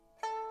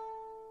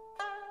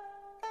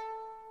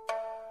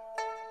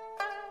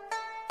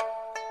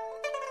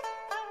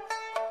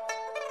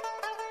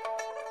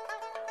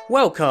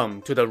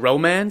Welcome to the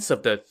Romance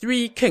of the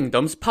Three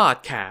Kingdoms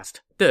podcast.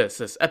 This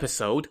is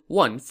episode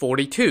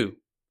 142.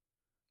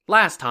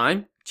 Last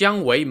time,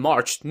 Jiang Wei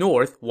marched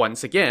north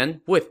once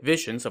again with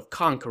visions of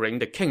conquering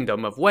the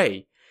kingdom of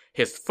Wei.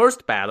 His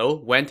first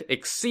battle went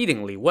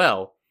exceedingly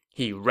well.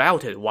 He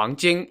routed Wang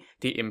Jing,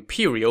 the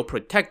imperial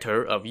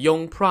protector of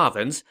Yong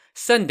province,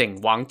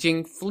 sending Wang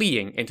Jing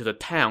fleeing into the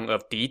town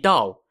of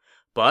Didao.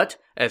 But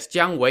as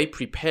Jiang Wei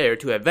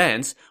prepared to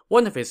advance,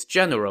 one of his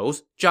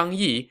generals, Zhang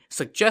Yi,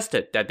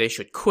 suggested that they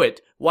should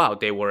quit while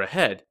they were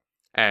ahead.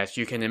 As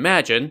you can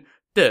imagine,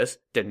 this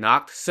did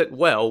not sit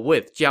well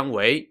with Jiang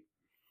Wei.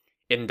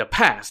 In the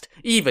past,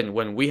 even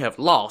when we have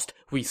lost,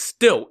 we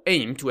still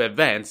aim to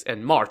advance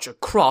and march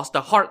across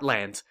the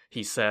heartlands,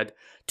 he said.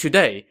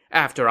 Today,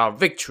 after our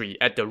victory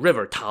at the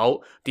river Tao,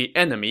 the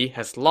enemy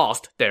has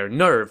lost their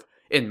nerve.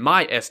 In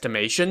my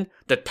estimation,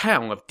 the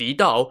town of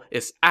Didao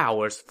is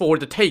ours for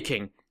the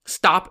taking.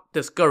 Stop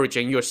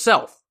discouraging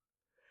yourself.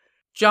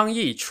 Zhang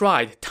Yi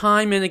tried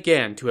time and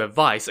again to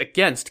advise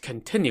against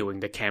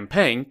continuing the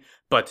campaign,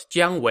 but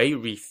Jiang Wei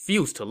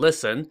refused to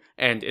listen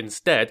and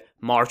instead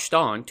marched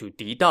on to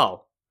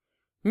Didao.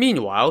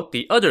 Meanwhile,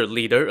 the other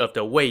leader of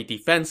the Wei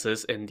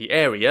defenses in the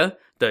area,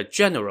 the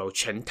general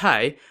Chen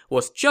Tai,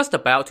 was just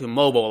about to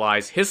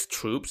mobilize his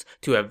troops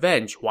to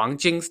avenge Wang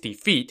Jing's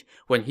defeat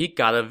when he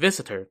got a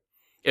visitor.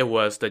 It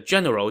was the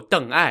general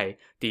Deng Ai,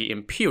 the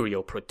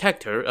imperial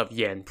protector of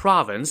Yan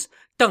province.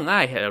 Deng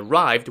Ai had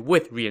arrived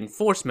with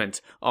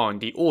reinforcements on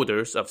the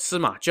orders of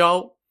Sima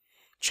Zhao.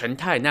 Chen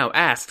Tai now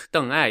asked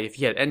Deng Ai if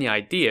he had any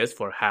ideas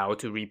for how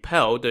to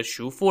repel the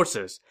Shu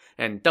forces,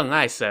 and Deng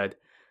Ai said,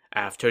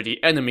 after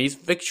the enemy's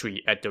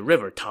victory at the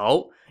river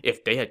Tao,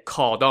 if they had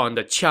called on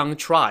the Qiang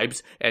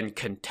tribes and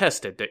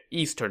contested the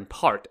eastern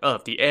part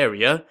of the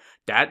area,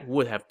 that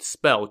would have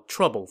spelled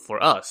trouble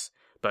for us.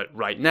 But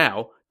right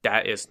now,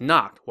 that is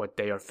not what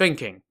they are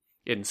thinking.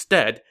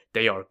 Instead,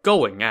 they are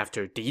going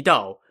after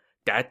Didao.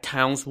 That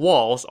town's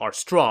walls are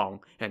strong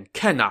and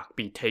cannot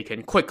be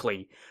taken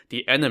quickly.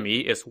 The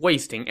enemy is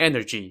wasting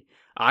energy.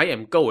 I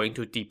am going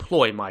to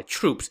deploy my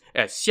troops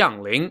at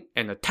Xiangling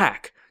and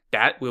attack.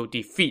 That will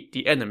defeat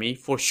the enemy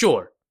for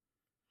sure.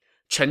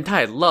 Chen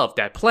Tai loved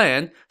that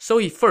plan, so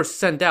he first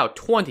sent out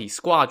 20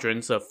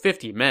 squadrons of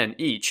 50 men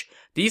each.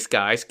 These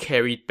guys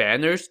carried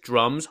banners,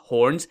 drums,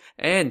 horns,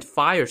 and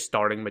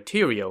fire-starting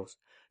materials.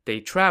 They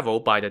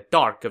traveled by the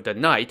dark of the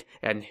night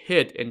and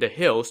hid in the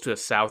hills to the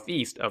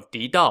southeast of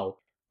Didao.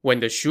 When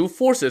the Shu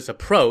forces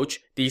approached,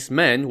 these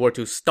men were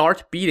to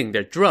start beating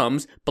their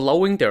drums,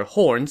 blowing their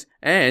horns,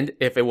 and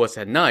if it was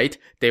at night,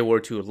 they were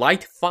to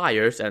light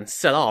fires and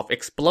set off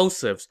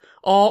explosives,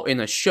 all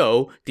in a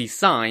show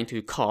designed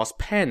to cause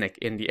panic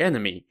in the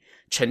enemy.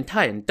 Chen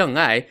Tai and Deng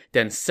Ai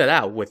then set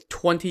out with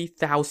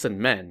 20,000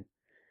 men.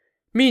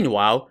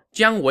 Meanwhile,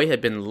 Jiang Wei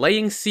had been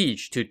laying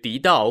siege to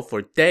Didao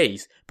for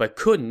days, but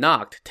could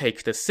not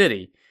take the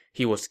city.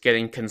 He was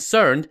getting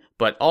concerned,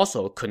 but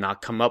also could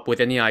not come up with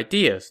any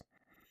ideas.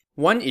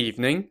 One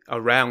evening,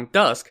 around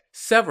dusk,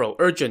 several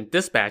urgent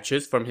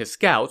dispatches from his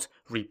scouts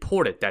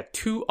reported that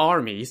two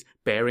armies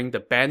bearing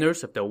the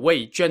banners of the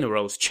Wei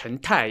generals Chen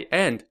Tai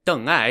and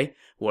Deng Ai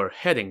were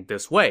heading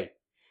this way.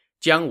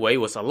 Jiang Wei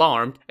was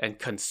alarmed and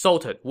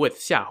consulted with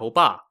Xiahou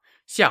Ba.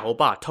 Xiahou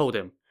Ba told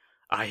him,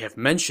 I have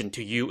mentioned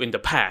to you in the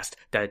past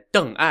that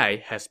Deng Ai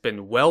has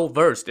been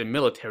well-versed in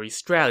military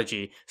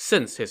strategy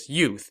since his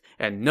youth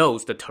and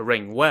knows the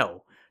terrain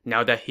well.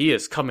 Now that he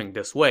is coming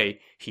this way,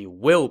 he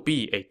will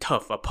be a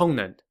tough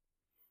opponent.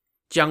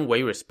 Jiang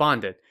Wei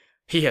responded,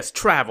 He has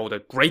traveled a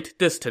great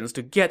distance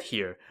to get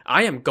here.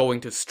 I am going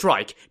to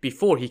strike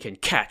before he can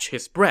catch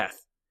his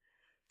breath.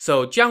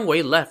 So Jiang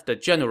Wei left the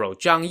general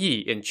Zhang Yi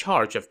in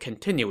charge of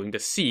continuing the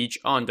siege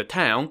on the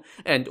town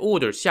and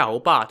ordered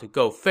Xiahou Ba to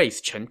go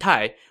face Chen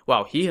Tai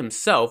while he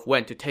himself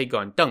went to take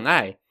on Deng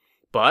Ai.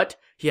 But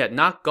he had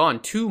not gone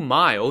 2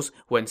 miles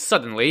when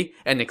suddenly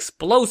an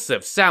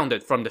explosive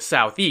sounded from the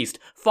southeast,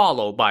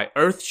 followed by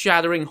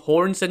earth-shattering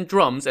horns and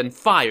drums and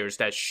fires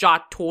that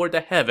shot toward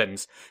the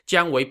heavens.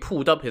 Jiang Wei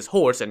pulled up his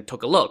horse and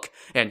took a look,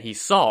 and he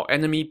saw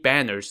enemy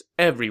banners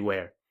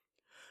everywhere.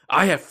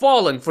 I have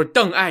fallen for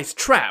Deng Ai's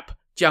trap,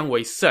 Jiang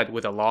Wei said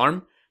with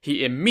alarm.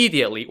 He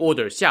immediately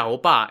ordered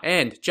Xiahou Ba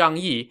and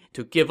Zhang Yi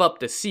to give up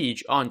the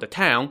siege on the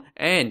town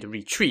and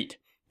retreat.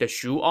 The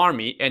Shu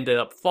army ended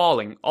up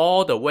falling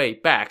all the way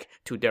back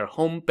to their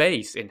home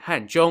base in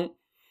Hanzhong.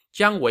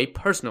 Jiang Wei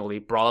personally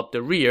brought up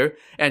the rear,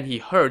 and he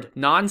heard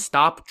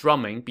non-stop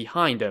drumming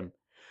behind him.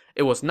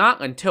 It was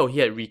not until he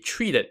had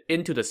retreated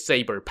into the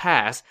Saber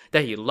Pass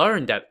that he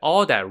learned that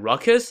all that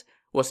ruckus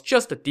was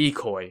just a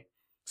decoy.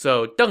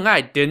 So Deng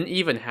Ai didn't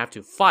even have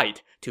to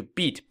fight to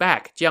beat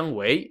back Jiang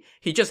Wei,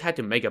 he just had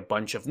to make a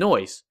bunch of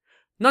noise.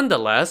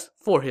 Nonetheless,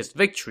 for his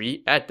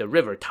victory at the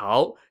river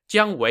Tao,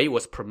 Jiang Wei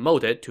was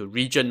promoted to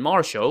regent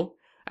marshal.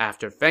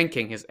 After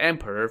thanking his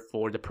emperor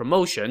for the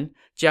promotion,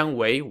 Jiang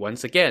Wei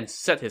once again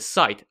set his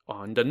sight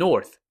on the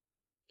north.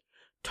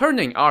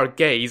 Turning our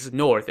gaze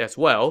north as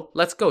well,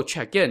 let's go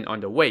check in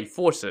on the Wei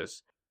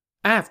forces.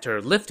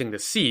 After lifting the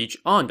siege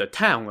on the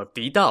town of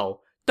Didao,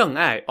 Deng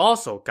Ai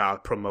also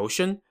got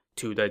promotion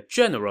to the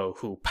general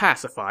who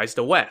pacifies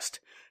the West.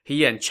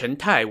 He and Chen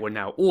Tai were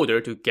now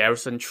ordered to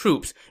garrison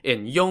troops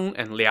in Yong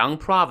and Liang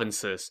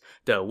provinces,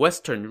 the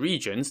western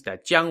regions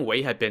that Jiang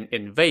Wei had been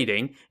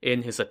invading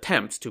in his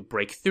attempts to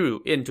break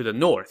through into the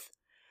north.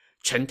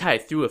 Chen Tai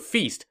threw a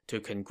feast to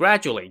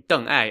congratulate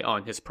Deng Ai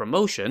on his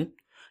promotion.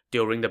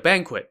 During the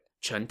banquet,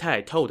 Chen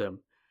Tai told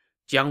him,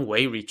 "Jiang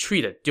Wei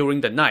retreated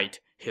during the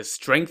night. His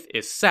strength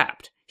is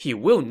sapped. He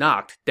will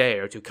not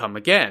dare to come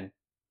again."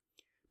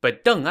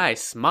 But Deng Ai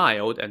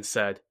smiled and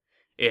said,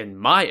 "In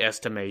my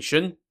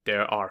estimation,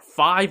 there are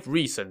 5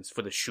 reasons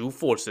for the Shu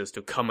forces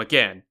to come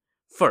again.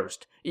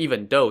 First,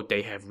 even though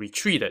they have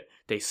retreated,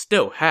 they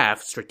still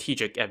have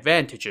strategic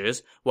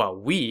advantages, while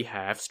we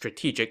have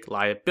strategic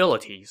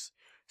liabilities.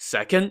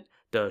 Second,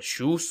 the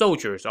Shu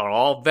soldiers are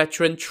all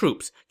veteran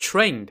troops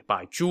trained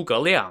by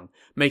Zhuge Liang,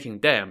 making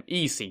them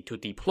easy to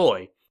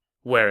deploy,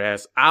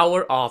 whereas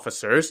our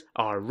officers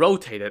are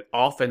rotated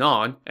off and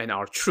on and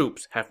our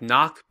troops have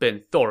not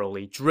been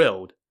thoroughly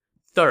drilled.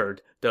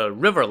 Third, the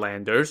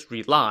Riverlanders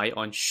rely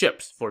on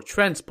ships for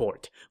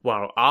transport,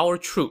 while our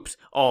troops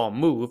all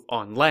move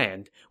on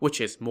land, which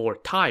is more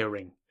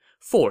tiring.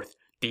 Fourth,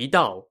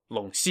 Didao,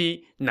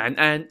 Longxi,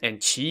 Nan'an, and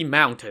Qi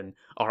Mountain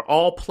are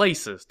all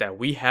places that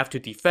we have to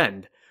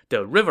defend.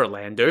 The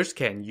Riverlanders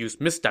can use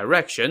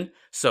misdirection,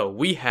 so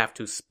we have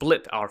to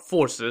split our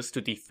forces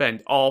to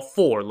defend all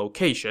 4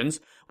 locations,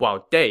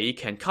 while they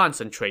can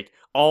concentrate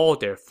all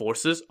their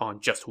forces on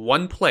just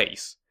one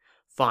place.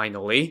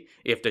 Finally,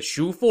 if the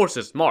Shu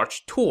forces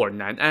march toward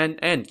Nan'an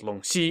and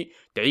Longxi,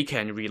 they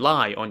can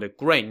rely on the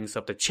grains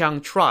of the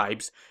Qiang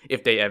tribes.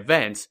 If they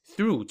advance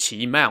through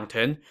Qi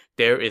Mountain,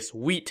 there is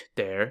wheat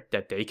there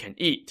that they can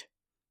eat."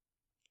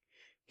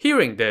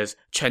 Hearing this,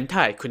 Chen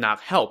Tai could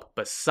not help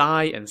but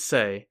sigh and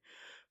say,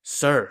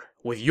 "Sir,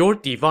 with your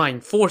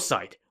divine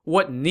foresight,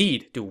 what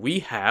need do we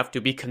have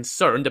to be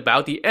concerned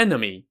about the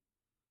enemy?"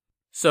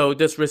 So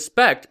this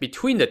respect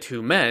between the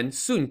two men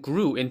soon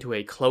grew into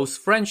a close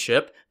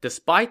friendship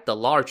despite the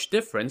large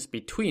difference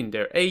between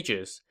their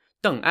ages.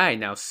 Deng Ai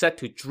now set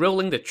to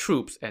drilling the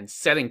troops and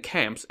setting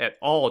camps at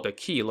all the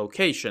key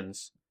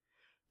locations.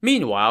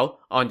 Meanwhile,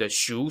 on the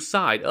Shu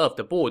side of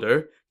the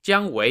border,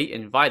 Jiang Wei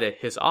invited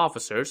his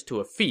officers to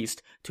a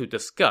feast to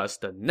discuss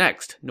the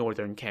next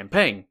northern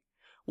campaign.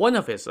 One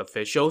of his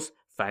officials,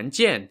 Fan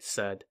Jian,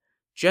 said,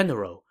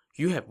 "General,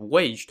 you have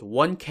waged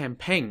one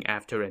campaign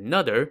after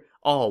another,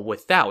 all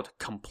without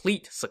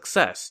complete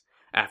success.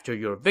 After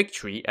your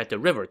victory at the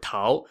river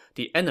Tao,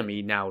 the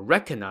enemy now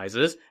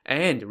recognizes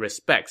and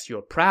respects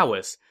your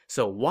prowess,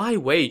 so why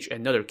wage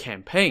another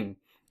campaign?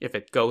 If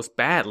it goes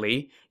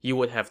badly, you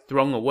would have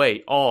thrown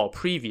away all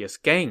previous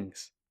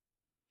gains."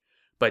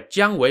 But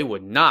Jiang Wei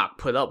would not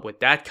put up with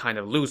that kind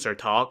of loser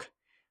talk.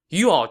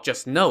 "You all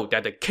just know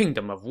that the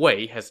kingdom of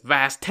Wei has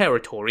vast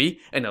territory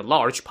and a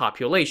large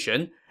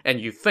population, and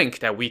you think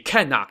that we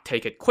cannot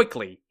take it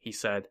quickly," he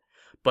said.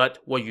 "But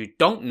what you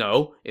don't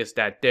know is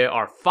that there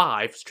are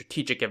 5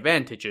 strategic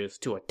advantages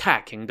to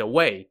attacking the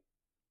Wei."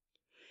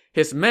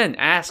 His men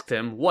asked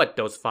him what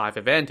those 5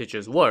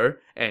 advantages were,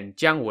 and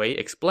Jiang Wei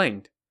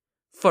explained.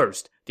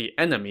 First, the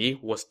enemy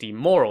was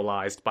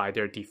demoralized by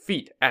their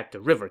defeat at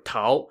the river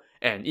Tao,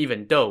 and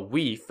even though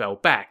we fell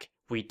back,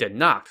 we did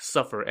not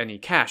suffer any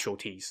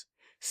casualties.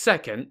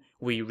 Second,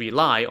 we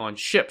rely on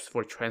ships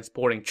for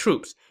transporting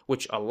troops,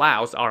 which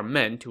allows our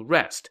men to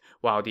rest,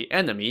 while the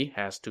enemy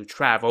has to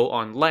travel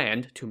on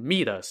land to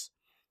meet us.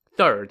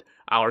 Third,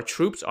 our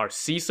troops are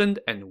seasoned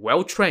and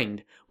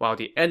well-trained, while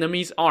the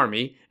enemy's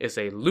army is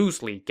a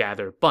loosely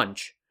gathered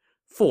bunch.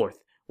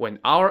 Fourth, when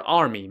our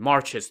army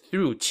marches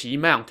through Qi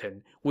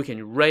Mountain, we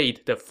can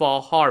raid the fall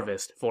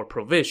harvest for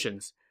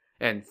provisions.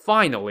 And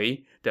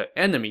finally, the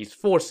enemy's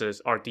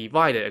forces are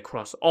divided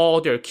across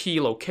all their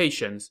key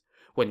locations.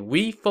 When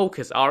we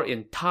focus our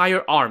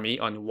entire army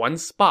on one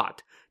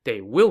spot,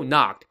 they will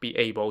not be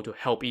able to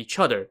help each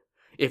other.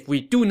 If we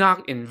do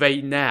not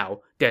invade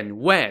now, then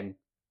when?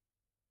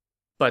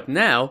 But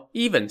now,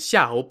 even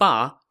Xiahou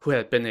Ba, who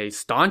had been a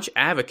staunch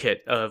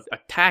advocate of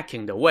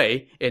attacking the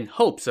Wei in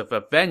hopes of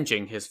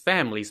avenging his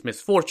family's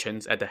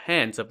misfortunes at the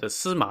hands of the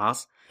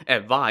Simas,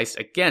 advised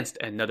against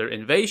another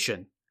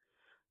invasion.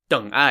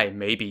 "Deng Ai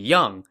may be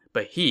young,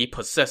 but he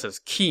possesses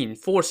keen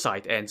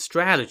foresight and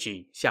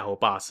strategy," Xiahou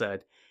Ba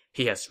said.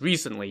 "He has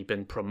recently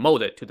been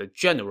promoted to the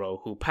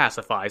general who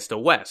pacifies the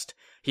West.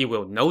 He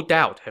will no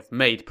doubt have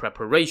made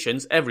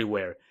preparations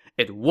everywhere.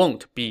 It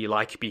won't be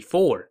like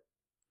before."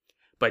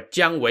 But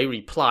Jiang Wei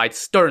replied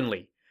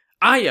sternly,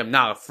 "I am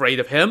not afraid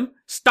of him.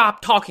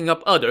 Stop talking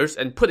up others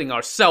and putting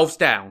ourselves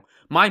down.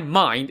 My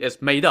mind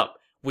is made up.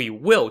 We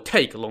will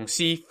take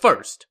Longxi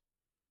first."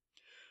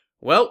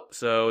 Well,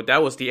 so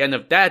that was the end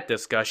of that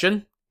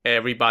discussion.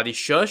 Everybody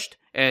shushed,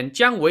 and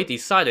Jiang Wei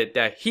decided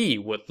that he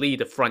would lead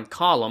the front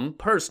column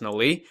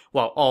personally,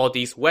 while all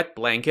these wet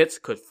blankets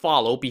could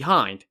follow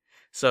behind.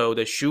 So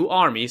the Shu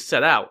army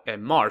set out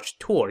and marched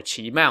toward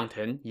Qi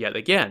Mountain yet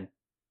again.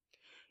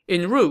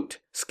 En route,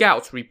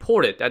 scouts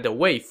reported that the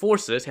Wei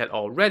forces had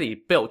already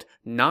built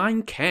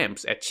 9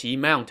 camps at Qi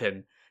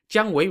Mountain.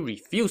 Jiang Wei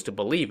refused to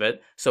believe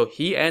it, so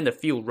he and a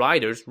few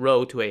riders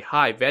rode to a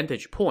high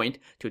vantage point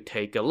to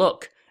take a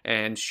look,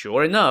 and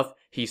sure enough,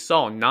 he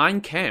saw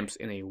 9 camps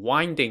in a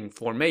winding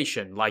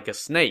formation like a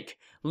snake,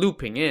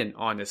 looping in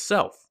on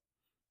itself.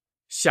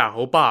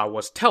 Xiahou Ba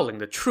was telling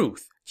the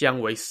truth,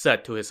 Jiang Wei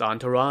said to his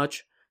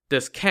entourage.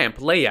 This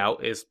camp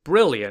layout is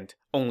brilliant.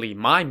 Only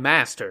my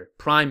master,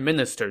 Prime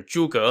Minister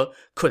Zhuge,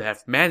 could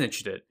have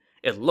managed it.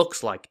 It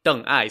looks like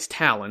Deng Ai's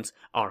talents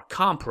are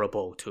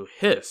comparable to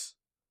his.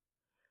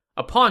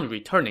 Upon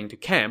returning to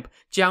camp,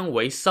 Jiang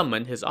Wei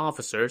summoned his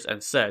officers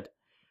and said,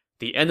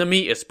 The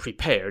enemy is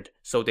prepared,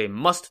 so they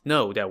must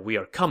know that we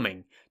are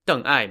coming.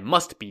 Deng Ai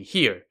must be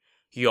here.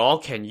 You all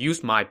can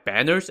use my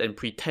banners and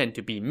pretend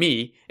to be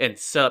me and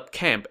set up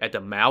camp at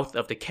the mouth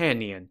of the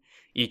canyon.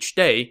 Each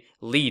day,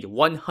 lead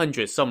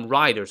 100-some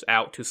riders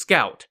out to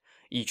scout.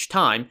 Each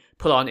time,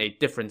 put on a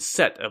different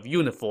set of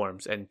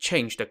uniforms and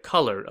change the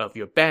color of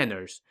your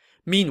banners.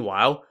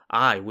 Meanwhile,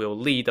 I will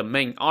lead the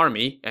main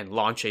army and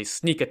launch a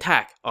sneak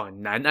attack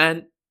on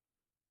Nan'an.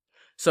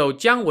 So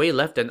Jiang Wei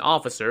left an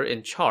officer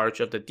in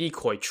charge of the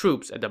decoy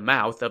troops at the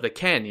mouth of the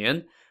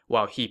canyon,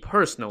 while he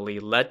personally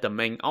led the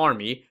main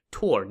army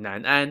toward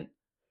Nan'an.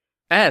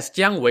 As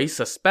Jiang Wei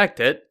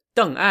suspected,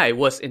 Deng Ai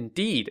was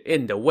indeed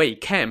in the Wei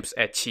camps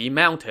at Qi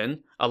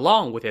Mountain,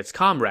 along with his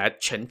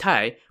comrade Chen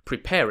Tai,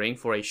 preparing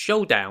for a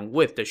showdown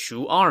with the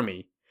Shu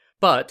army.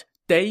 But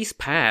days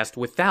passed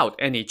without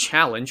any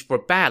challenge for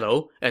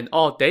battle, and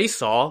all they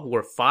saw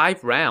were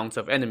 5 rounds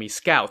of enemy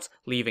scouts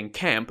leaving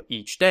camp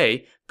each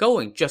day,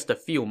 going just a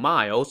few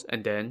miles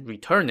and then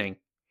returning.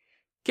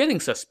 Getting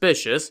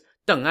suspicious,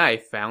 Deng Ai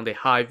found a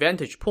high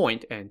vantage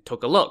point and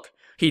took a look.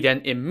 He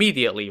then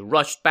immediately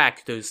rushed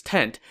back to his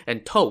tent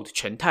and told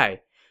Chen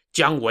Tai,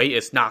 Jiang Wei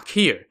is not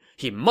here.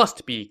 He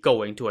must be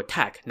going to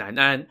attack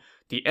Nan'an.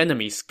 The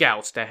enemy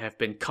scouts that have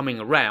been coming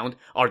around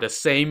are the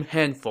same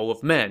handful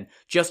of men,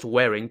 just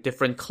wearing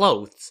different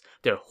clothes.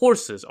 Their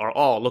horses are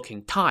all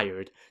looking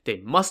tired.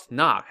 They must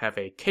not have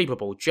a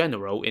capable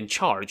general in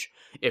charge.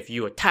 If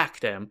you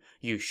attack them,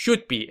 you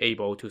should be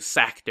able to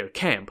sack their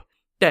camp.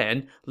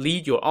 Then,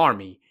 lead your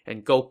army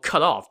and go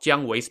cut off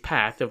Jiang Wei's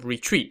path of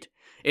retreat.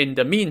 In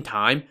the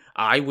meantime,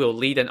 I will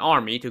lead an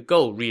army to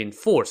go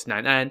reinforce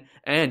Nan'an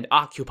and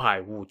occupy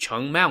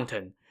Wucheng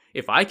Mountain.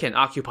 If I can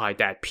occupy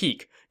that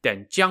peak,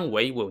 then Jiang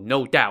Wei will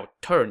no doubt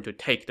turn to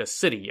take the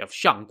city of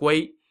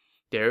Shanggui.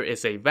 There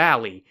is a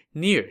valley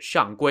near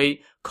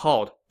Shanggui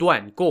called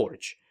Duan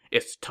Gorge.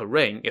 Its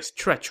terrain is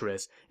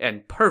treacherous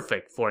and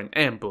perfect for an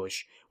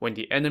ambush. When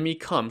the enemy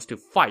comes to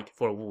fight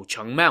for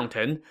Wucheng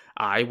Mountain,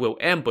 I will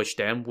ambush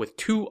them with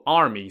 2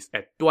 armies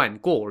at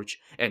Duan Gorge,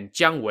 and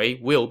Jiang Wei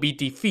will be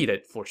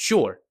defeated for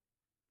sure.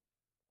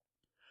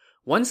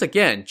 Once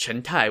again,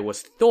 Chen Tai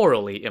was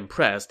thoroughly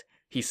impressed.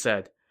 He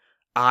said,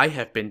 I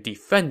have been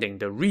defending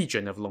the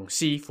region of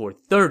Longxi for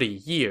 30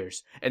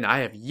 years, and I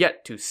have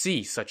yet to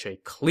see such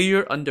a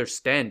clear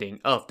understanding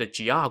of the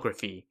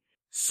geography.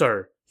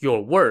 Sir,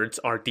 your words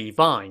are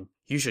divine.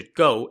 You should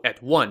go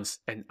at once,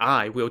 and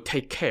I will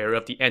take care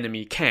of the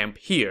enemy camp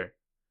here.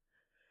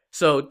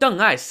 So Deng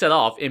Ai set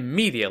off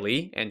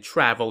immediately and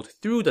traveled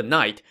through the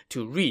night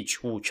to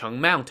reach Wucheng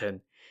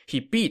Mountain. He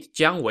beat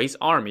Jiang Wei's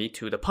army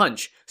to the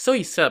punch, so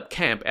he set up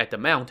camp at the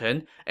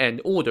mountain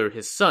and ordered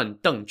his son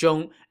Deng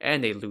Zhong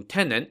and a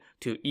lieutenant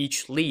to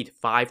each lead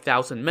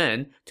 5,000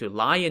 men to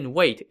lie in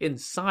wait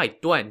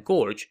inside Duan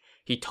Gorge.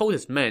 He told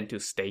his men to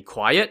stay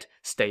quiet,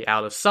 stay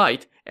out of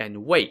sight,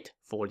 and wait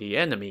for the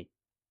enemy.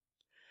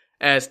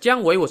 As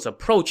Jiang Wei was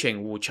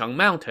approaching Wucheng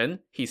Mountain,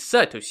 he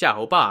said to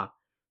Xiahou Ba,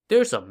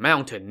 There's a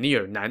mountain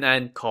near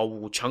Nan'an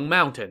called Wucheng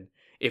Mountain.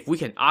 If we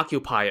can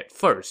occupy it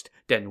first,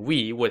 then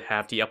we would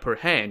have the upper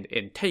hand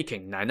in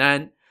taking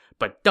Nan'an.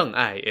 But Deng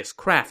Ai is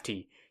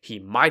crafty. He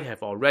might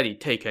have already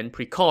taken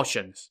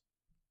precautions.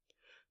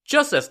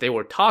 Just as they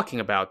were talking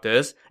about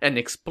this, an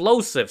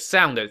explosive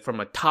sounded from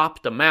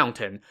atop the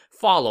mountain,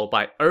 followed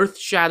by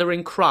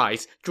earth-shattering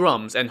cries,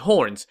 drums, and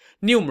horns.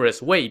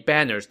 Numerous Wei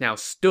banners now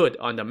stood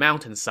on the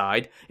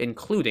mountainside,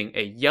 including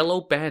a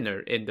yellow banner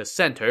in the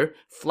center,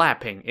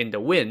 flapping in the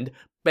wind,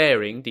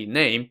 bearing the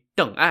name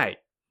Deng Ai.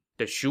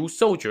 The Shu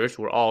soldiers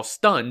were all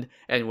stunned,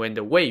 and when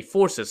the Wei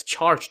forces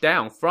charged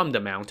down from the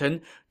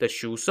mountain, the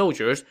Shu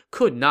soldiers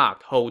could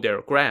not hold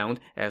their ground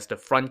as the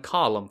front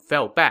column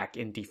fell back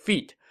in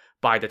defeat.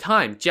 By the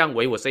time Jiang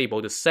Wei was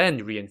able to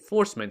send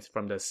reinforcements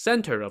from the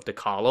center of the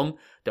column,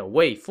 the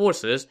Wei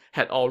forces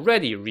had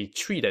already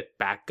retreated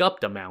back up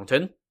the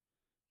mountain.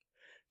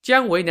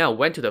 Jiang Wei now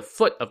went to the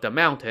foot of the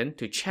mountain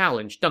to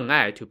challenge Deng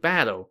Ai to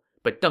battle,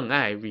 but Deng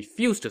Ai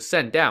refused to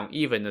send down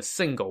even a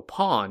single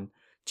pawn.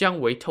 Jiang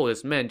Wei told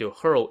his men to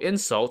hurl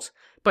insults,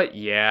 but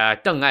yeah,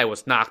 Deng Ai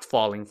was not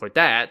falling for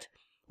that.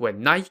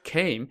 When night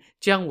came,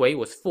 Jiang Wei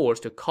was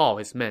forced to call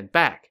his men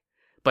back.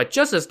 But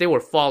just as they were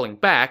falling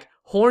back,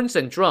 horns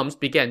and drums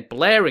began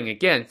blaring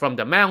again from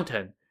the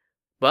mountain.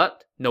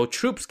 But no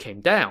troops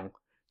came down.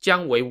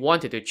 Jiang Wei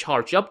wanted to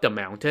charge up the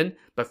mountain,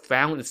 but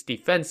found its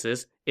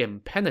defenses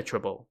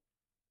impenetrable.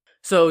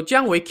 So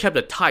Jiang Wei kept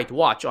a tight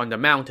watch on the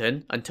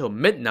mountain until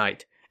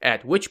midnight.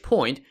 at which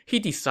point he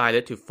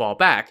decided to fall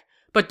back.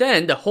 But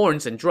then the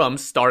horns and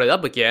drums started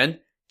up again.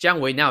 Jiang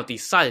Wei now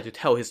decided to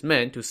tell his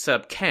men to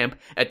set up camp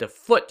at the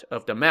foot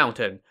of the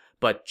mountain.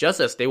 But just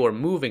as they were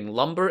moving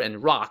lumber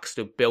and rocks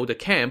to build the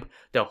camp,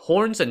 the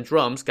horns and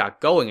drums got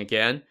going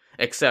again.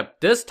 Except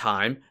this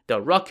time,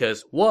 the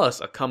ruckus was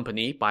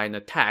accompanied by an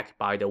attack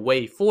by the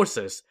Wei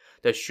forces.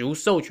 The Shu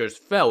soldiers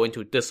fell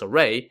into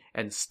disarray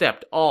and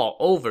stepped all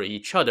over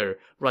each other,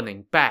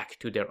 running back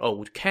to their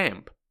old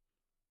camp.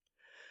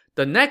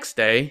 The next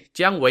day,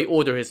 Jiang Wei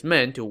ordered his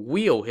men to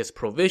wheel his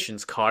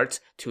provisions carts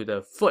to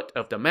the foot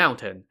of the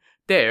mountain.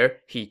 There,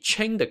 he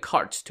chained the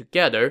carts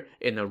together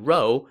in a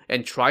row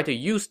and tried to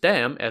use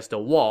them as the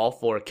wall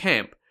for a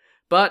camp.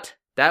 But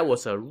that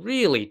was a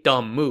really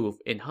dumb move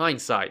in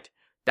hindsight.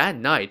 That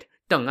night,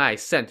 Deng Ai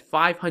sent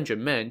 500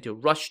 men to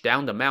rush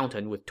down the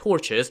mountain with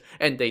torches,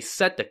 and they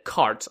set the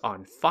carts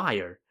on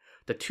fire.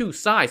 The two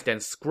sides then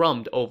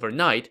scrummed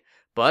overnight,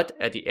 but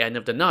at the end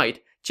of the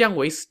night, Jiang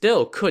Wei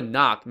still could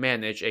not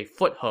manage a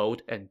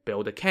foothold and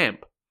build a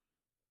camp.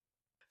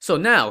 So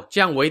now,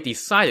 Jiang Wei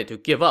decided to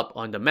give up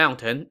on the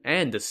mountain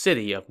and the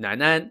city of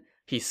Nan'an.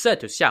 He said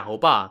to Xiahou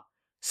Ba,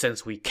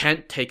 "Since we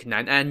can't take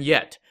Nan'an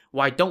yet,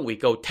 why don't we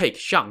go take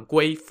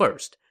Shanggui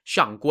first?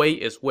 Shanggui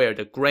is where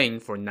the grain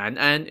for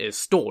Nan'an is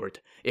stored.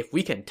 If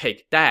we can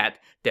take that,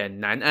 then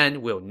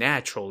Nan'an will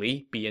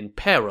naturally be in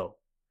peril."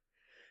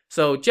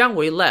 So Jiang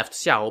Wei left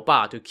Xiahou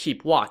Ba to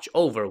keep watch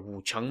over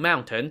Wucheng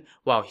Mountain,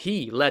 while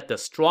he led the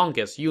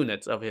strongest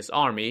units of his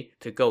army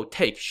to go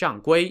take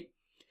Shanggui.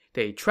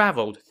 They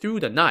traveled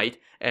through the night,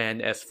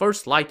 and as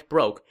first light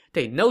broke,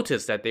 they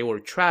noticed that they were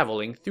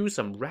traveling through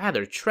some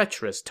rather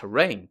treacherous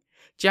terrain.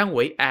 Jiang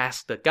Wei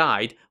asked the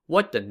guide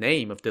what the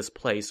name of this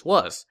place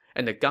was,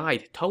 and the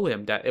guide told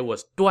him that it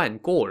was Duan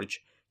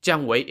Gorge.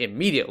 Jiang Wei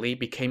immediately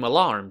became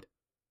alarmed.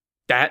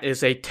 "That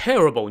is a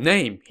terrible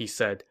name," he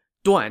said.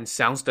 "Duan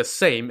sounds the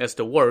same as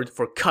the word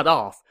for cut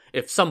off.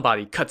 If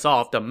somebody cuts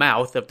off the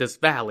mouth of this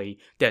valley,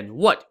 then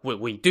what would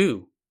we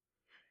do?"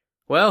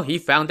 Well, he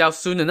found out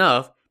soon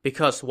enough,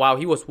 because while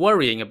he was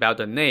worrying about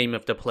the name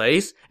of the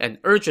place, an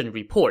urgent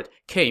report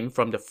came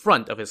from the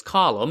front of his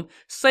column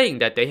saying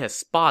that they had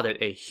spotted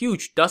a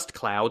huge dust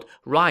cloud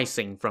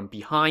rising from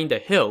behind the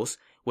hills,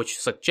 which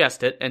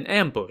suggested an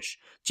ambush.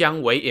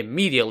 Jiang Wei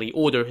immediately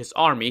ordered his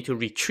army to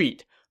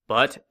retreat,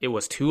 but it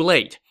was too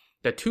late.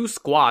 The two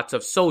squads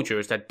of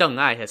soldiers that Deng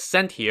Ai had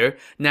sent here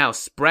now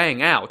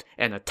sprang out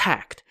and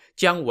attacked.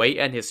 Jiang Wei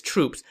and his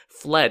troops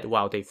fled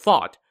while they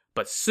fought.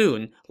 But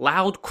soon,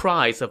 loud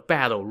cries of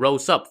battle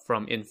rose up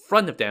from in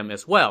front of them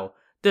as well.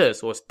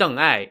 This was Deng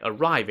Ai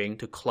arriving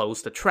to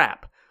close the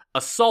trap.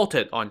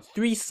 Assaulted on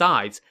three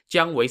sides,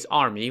 Jiang Wei's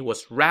army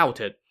was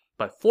routed.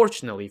 But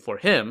fortunately for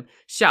him,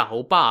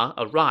 Xiahou Ba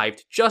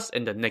arrived just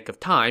in the nick of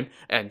time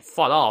and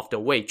fought off the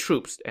Wei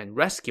troops and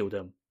rescued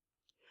them.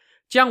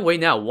 Jiang Wei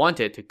now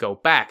wanted to go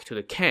back to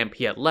the camp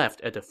he had left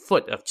at the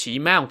foot of Qi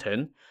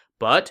Mountain,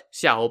 but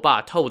Xiahou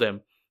Ba told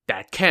him,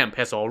 "That camp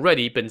has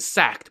already been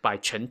sacked by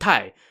Chen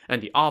Tai,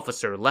 and the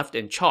officer left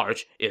in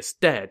charge is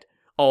dead.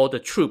 All the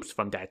troops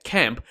from that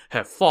camp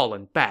have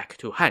fallen back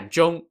to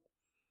Hanzhong."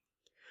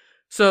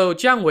 So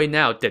Jiang Wei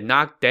now did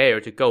not dare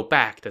to go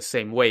back the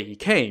same way he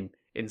came.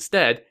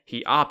 Instead,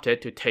 he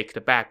opted to take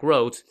the back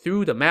roads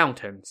through the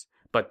mountains.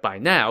 But by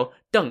now,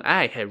 Deng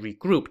Ai had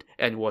regrouped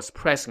and was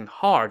pressing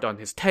hard on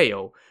his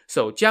tail,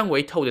 so Jiang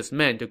Wei told his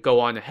men to go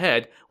on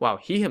ahead while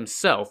he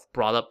himself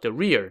brought up the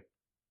rear.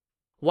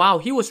 While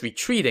he was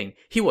retreating,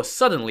 he was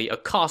suddenly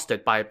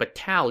accosted by a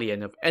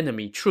battalion of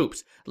enemy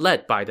troops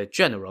led by the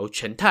general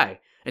Chen Tai.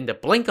 In the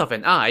blink of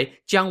an eye,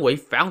 Jiang Wei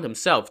found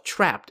himself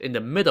trapped in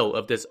the middle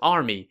of this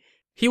army.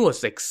 He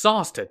was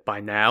exhausted by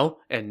now,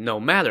 and no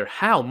matter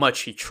how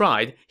much he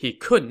tried, he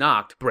could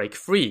not break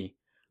free.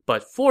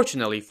 But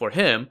fortunately for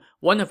him,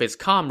 one of his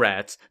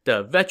comrades,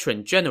 the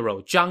veteran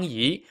general Zhang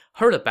Yi,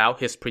 heard about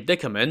his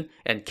predicament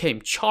and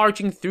came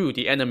charging through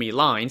the enemy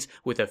lines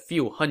with a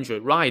few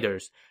hundred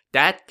riders.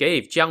 That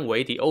gave Jiang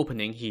Wei the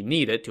opening he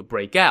needed to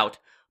break out.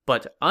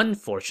 But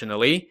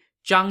unfortunately,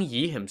 Zhang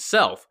Yi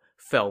himself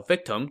fell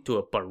victim to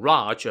a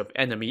barrage of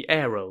enemy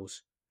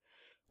arrows.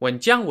 When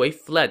Jiang Wei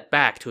fled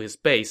back to his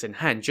base in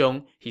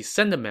Hanzhong, he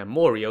sent a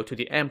memorial to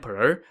the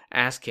emperor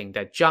asking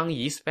that Zhang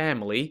Yi's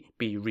family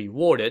be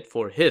rewarded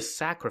for his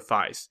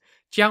sacrifice.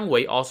 Jiang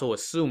Wei also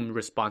assumed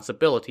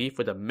responsibility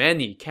for the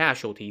many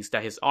casualties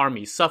that his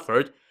army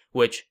suffered,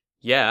 which,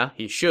 yeah,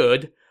 he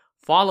should.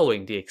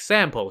 Following the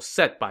example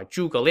set by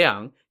Zhuge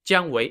Liang,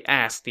 Jiang Wei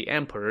asked the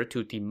emperor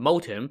to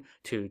demote him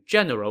to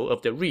general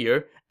of the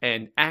rear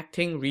and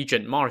acting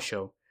regent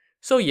marshal.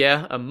 So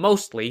yeah, a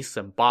mostly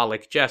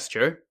symbolic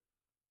gesture.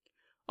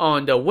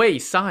 On the Wei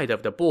side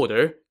of the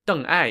border,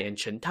 Deng Ai and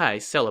Chen Tai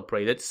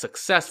celebrated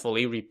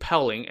successfully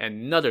repelling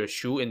another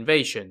Shu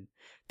invasion.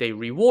 They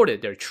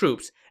rewarded their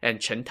troops,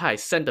 and Chen Tai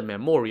sent a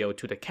memorial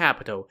to the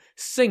capital,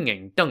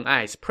 singing Deng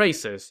Ai's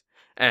praises.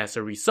 As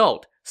a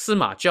result,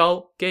 Sima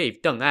Zhao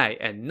gave Deng Ai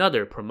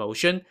another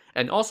promotion,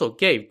 and also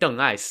gave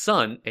Deng Ai's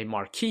son a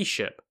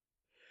marquiship.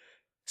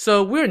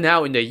 So we're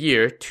now in the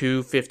year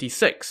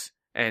 256.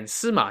 And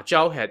Sima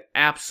Zhao had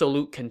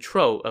absolute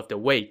control of the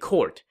Wei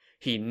court.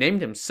 He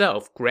named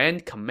himself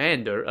Grand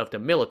Commander of the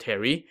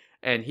military,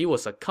 and he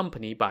was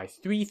accompanied by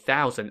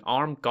 3,000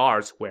 armed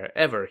guards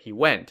wherever he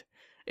went.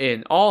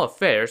 In all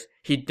affairs,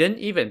 he didn't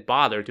even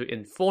bother to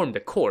inform the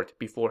court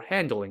before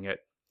handling it.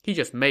 He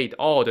just made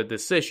all the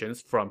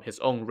decisions from his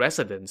own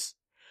residence.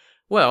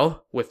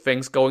 Well, with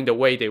things going the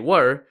way they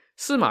were,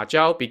 Sima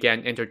Zhao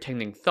began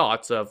entertaining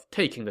thoughts of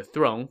taking the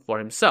throne for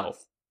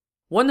himself.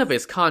 One of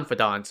his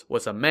confidants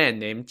was a man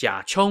named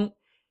Jia Chong.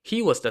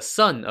 He was the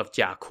son of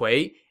Jia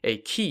Kui, a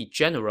key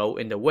general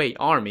in the Wei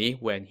army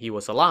when he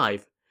was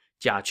alive.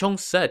 Jia Chong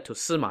said to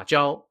Sima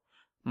Zhao,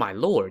 "My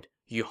lord,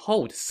 you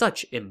hold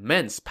such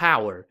immense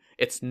power.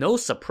 It's no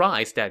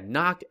surprise that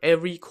not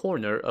every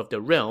corner of the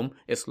realm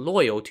is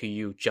loyal to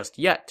you just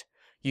yet.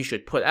 You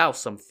should put out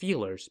some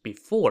feelers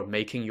before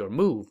making your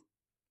move."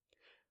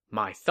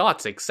 "My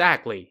thoughts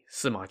exactly,"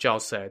 Sima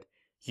Zhao said.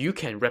 "You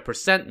can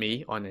represent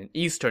me on an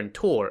eastern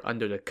tour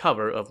under the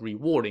cover of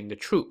rewarding the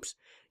troops.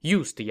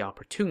 Use the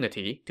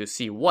opportunity to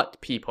see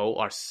what people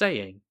are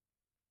saying."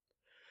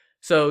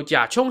 So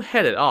Jia Chong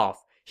headed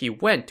off. He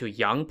went to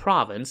Yang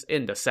province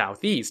in the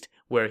southeast,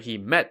 where he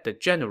met the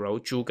general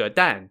Zhuge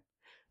Dan.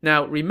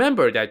 Now,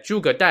 remember that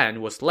Zhuge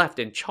Dan was left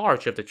in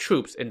charge of the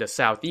troops in the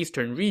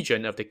southeastern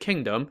region of the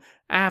kingdom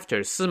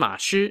after Sima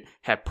Shi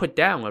had put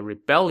down a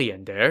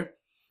rebellion there.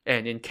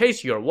 And in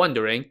case you're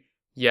wondering,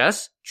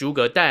 yes,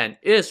 Zhuge Dan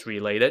is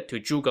related to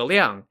Zhuge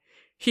Liang.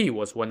 He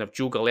was one of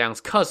Zhuge Liang's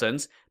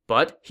cousins,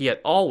 but he had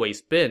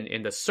always been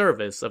in the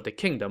service of the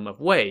kingdom of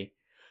Wei.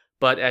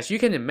 But as you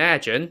can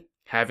imagine,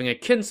 having a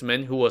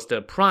kinsman who was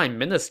the prime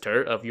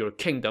minister of your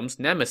kingdom's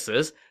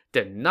nemesis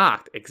did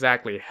not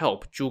exactly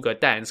help Zhuge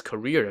Dan's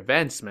career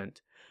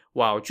advancement.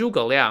 While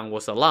Zhuge Liang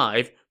was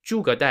alive,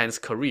 Zhuge Dan's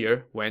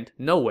career went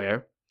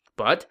nowhere.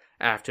 But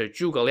after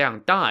Zhuge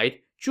Liang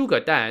died,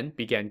 Zhuge Dan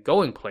began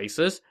going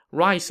places,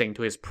 rising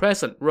to his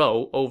present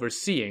role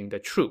overseeing the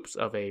troops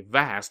of a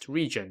vast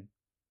region.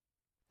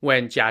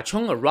 When Jia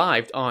Chong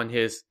arrived on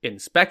his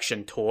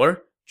inspection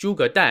tour,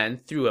 Zhuge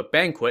Dan threw a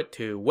banquet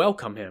to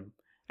welcome him.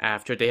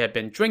 After they had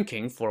been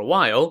drinking for a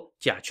while,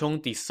 Jia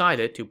Chong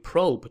decided to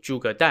probe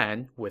Zhuge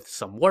Dan with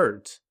some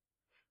words.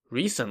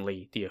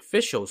 "Recently, the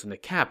officials in the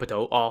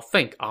capital all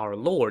think our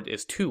lord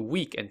is too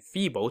weak and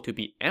feeble to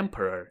be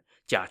emperor,"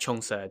 Jia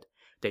Chong said.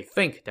 "They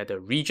think that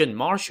the regent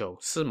marshal,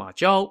 Sima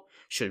Zhao,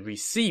 should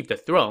receive the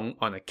throne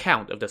on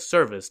account of the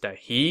service that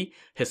he,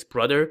 his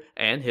brother,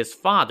 and his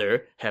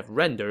father have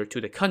rendered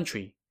to the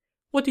country.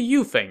 What do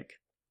you think?"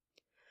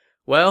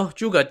 Well,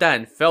 Zhuge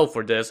Dan fell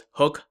for this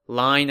hook,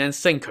 line, and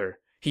sinker.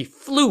 He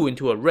flew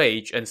into a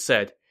rage and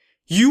said,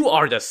 "You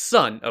are the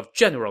son of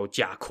General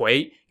Jia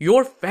Kui.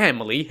 Your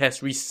family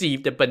has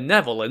received the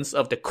benevolence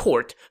of the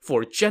court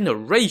for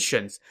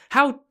generations.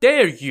 How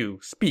dare you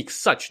speak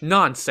such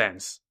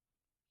nonsense?"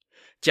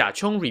 Jia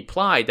Chong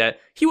replied that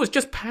he was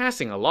just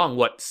passing along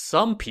what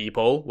some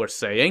people were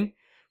saying.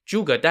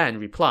 Zhuge Dan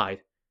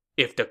replied,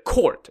 "If the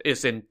court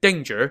is in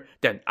danger,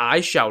 then I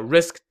shall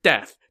risk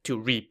death to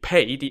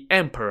repay the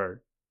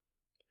emperor."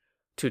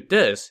 To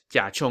this,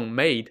 Jia Chong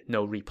made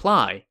no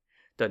reply.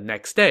 The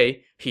next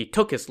day, he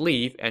took his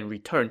leave and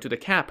returned to the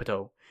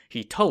capital.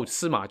 He told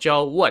Sima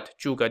Zhao what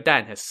Zhuge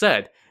Dan had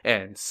said,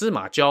 and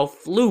Sima Zhao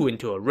flew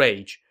into a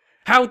rage.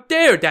 "How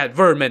dare that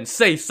vermin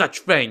say such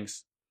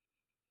things?"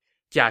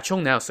 Jia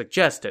Chong now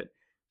suggested,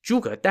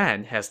 "Zhuge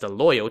Dan has the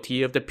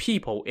loyalty of the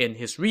people in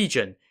his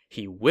region.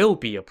 He will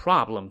be a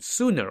problem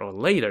sooner or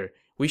later.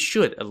 We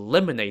should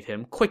eliminate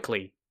him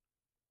quickly."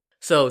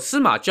 So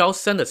Sima Zhao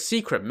sent a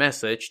secret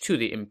message to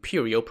the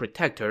imperial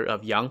protector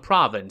of Yang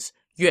province,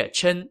 Yue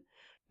Chen.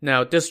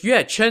 Now, this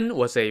Yue Chen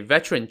was a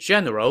veteran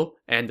general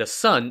and the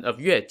son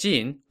of Yue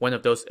Jin, one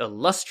of those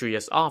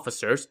illustrious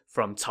officers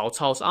from Cao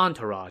Cao's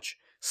entourage.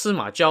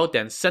 Sima Zhao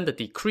then sent a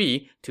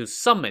decree to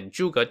summon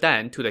Zhuge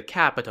Dan to the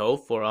capital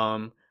for,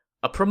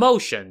 a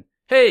promotion.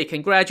 "Hey,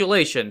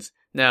 congratulations.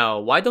 Now,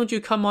 why don't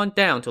you come on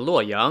down to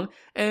Luoyang,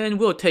 and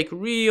we'll take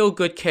real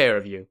good care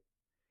of you."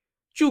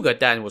 Zhuge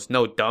Dan was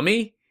no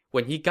dummy.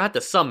 When he got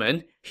the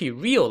summon, he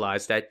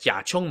realized that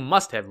Jia Chong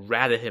must have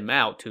ratted him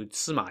out to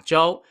Sima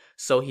Zhao,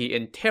 so he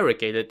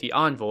interrogated the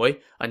envoy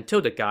until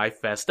the guy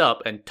fessed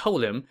up and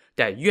told him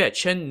that Yue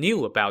Chen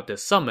knew about the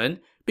summon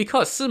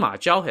because Sima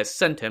Zhao had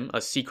sent him a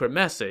secret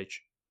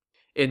message.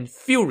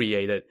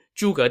 Infuriated,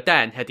 Zhuge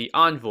Dan had the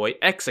envoy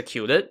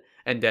executed,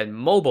 and then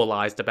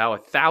mobilized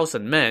about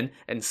 1,000 men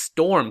and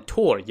stormed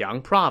toward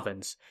Yang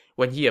province.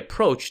 When he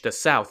approached the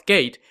south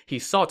gate, he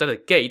saw that the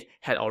gate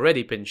had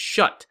already been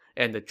shut,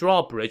 and the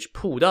drawbridge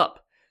pulled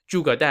up.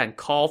 Zhuge Dan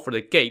called for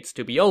the gates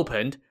to be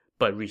opened,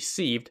 but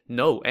received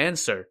no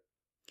answer.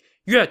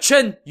 "Yue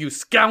Chen, you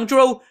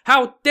scoundrel!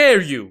 How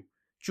dare you!"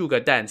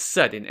 Zhuge Dan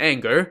said in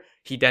anger.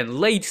 He then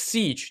laid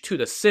siege to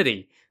the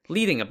city.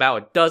 Leading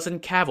about a dozen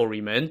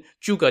cavalrymen,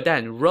 Zhuge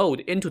Dan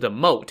rode into the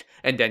moat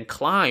and then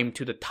climbed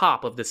to the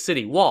top of the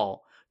city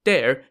wall.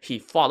 There, he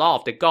fought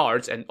off the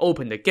guards and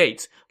opened the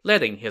gates,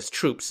 letting his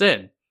troops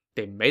in.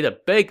 They made a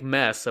big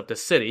mess of the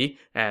city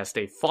as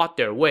they fought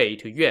their way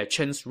to Yue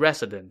Chen's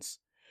residence.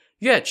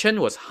 Yue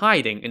Chen was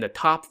hiding in the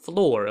top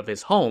floor of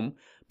his home,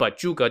 but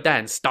Zhuge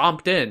Dan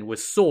stomped in with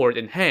sword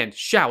in hand,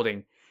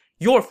 shouting,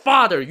 "Your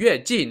father Yue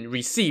Jin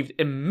received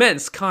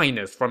immense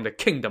kindness from the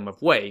kingdom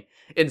of Wei.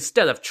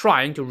 Instead of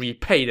trying to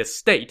repay the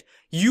state,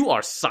 you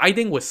are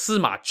siding with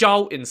Sima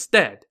Zhao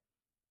instead."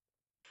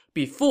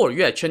 Before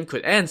Yue Chen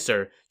could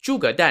answer,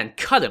 Zhuge Dan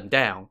cut him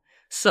down.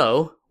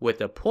 So, with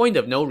the point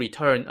of no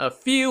return a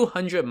few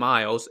hundred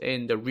miles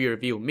in the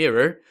rearview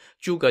mirror,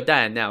 Zhuge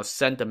Dan now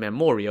sent a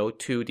memorial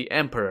to the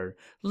emperor,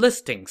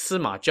 listing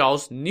Sima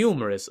Zhao's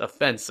numerous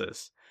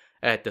offenses.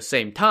 At the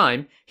same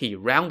time, he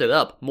rounded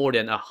up more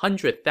than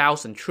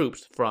 100,000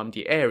 troops from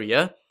the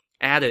area,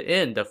 added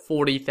in the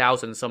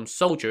 40,000-some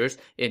soldiers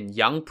in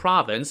Yang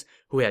province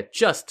who had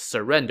just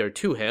surrendered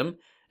to him,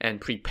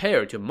 and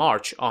prepared to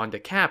march on the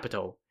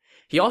capital.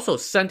 He also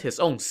sent his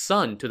own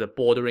son to the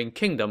bordering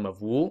kingdom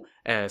of Wu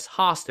as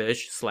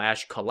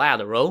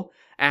hostage/collateral,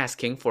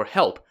 asking for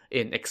help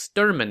in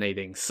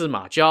exterminating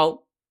Sima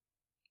Zhao.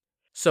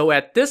 So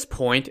at this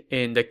point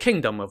in the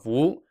kingdom of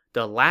Wu,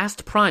 the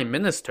last prime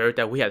minister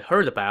that we had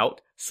heard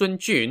about, Sun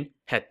Jun,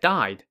 had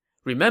died.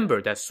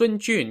 Remember that Sun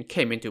Jun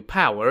came into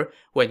power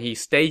when he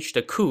staged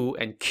a coup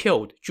and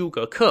killed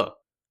Zhuge Ke.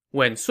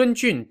 When Sun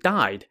Jun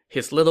died,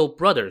 his little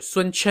brother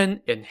Sun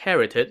Chen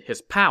inherited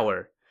his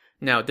power.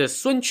 Now this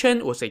Sun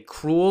Chen was a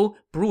cruel,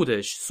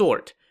 brutish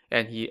sort,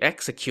 and he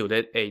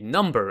executed a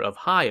number of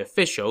high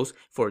officials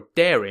for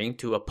daring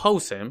to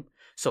oppose him,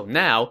 so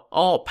now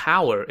all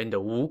power in the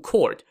Wu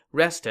court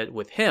rested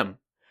with him.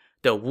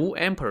 The Wu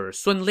Emperor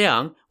Sun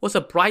Liang was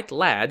a bright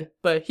lad,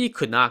 but he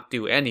could not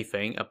do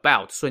anything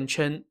about Sun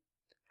Chen.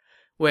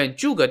 When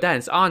Zhuge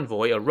Dan's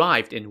envoy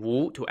arrived in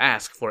Wu to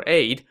ask for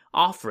aid,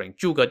 offering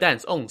Zhuge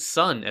Dan's own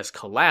son as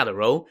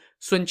collateral,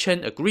 Sun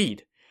Chen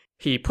agreed.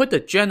 He put the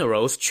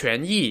generals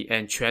Quan Yi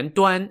and Quan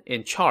Duan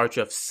in charge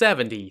of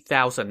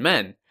 70,000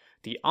 men.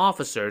 The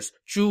officers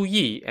Zhu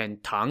Yi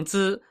and Tang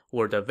Zi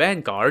were the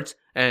vanguards,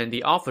 and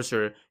the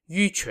officer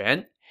Yu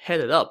Quan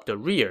headed up the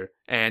rear,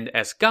 and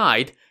as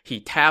guide, he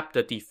tapped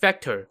the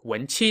defector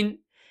Wen Qin.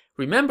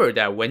 Remember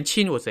that Wen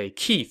Qin was a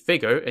key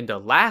figure in the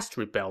last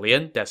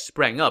rebellion that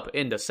sprang up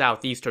in the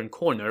southeastern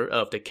corner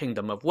of the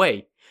kingdom of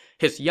Wei.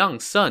 His young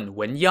son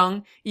Wen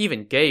Yang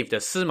even gave the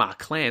Sima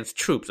clan's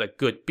troops a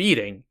good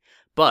beating.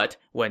 But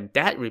when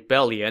that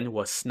rebellion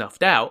was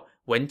snuffed out,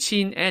 Wen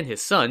Qin and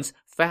his sons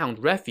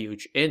found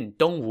refuge in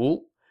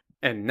Dongwu.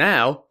 And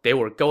now they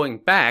were going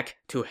back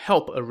to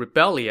help a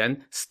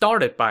rebellion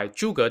started by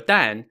Zhuge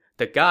Dan,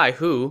 the guy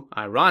who,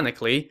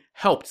 ironically,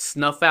 helped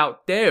snuff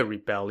out their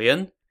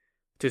rebellion.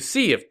 To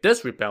see if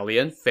this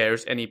rebellion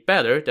fares any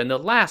better than the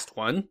last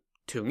one,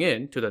 tune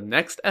in to the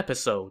next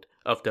episode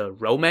of the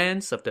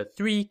Romance of the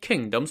Three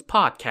Kingdoms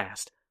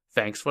podcast.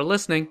 Thanks for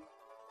listening.